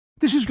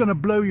This is going to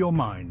blow your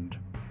mind.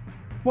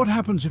 What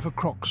happens if a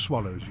croc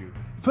swallows you?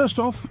 First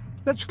off,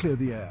 let's clear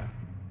the air.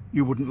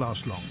 You wouldn't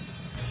last long.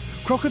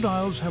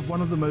 Crocodiles have one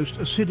of the most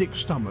acidic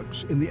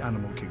stomachs in the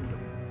animal kingdom.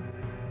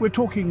 We're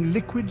talking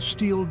liquid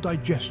steel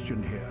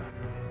digestion here.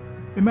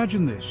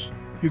 Imagine this.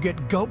 You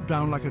get gulped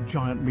down like a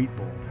giant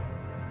meatball.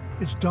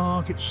 It's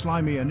dark, it's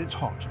slimy, and it's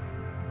hot.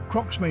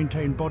 Crocs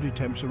maintain body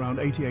temps around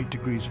 88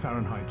 degrees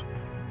Fahrenheit.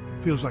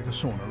 Feels like a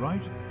sauna,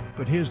 right?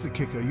 But here's the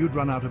kicker, you'd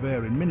run out of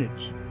air in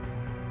minutes.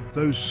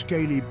 Those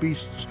scaly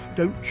beasts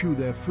don't chew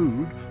their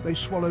food, they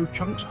swallow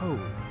chunks whole.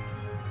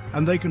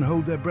 And they can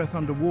hold their breath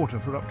underwater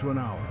for up to an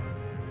hour.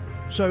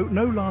 So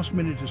no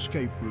last-minute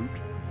escape route.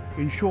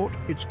 In short,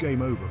 it's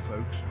game over,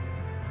 folks.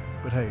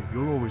 But hey,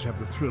 you'll always have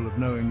the thrill of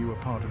knowing you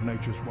are part of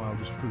nature's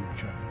wildest food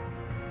chain.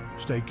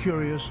 Stay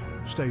curious,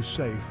 stay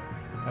safe,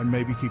 and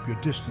maybe keep your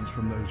distance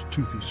from those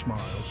toothy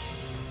smiles.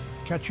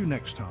 Catch you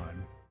next time.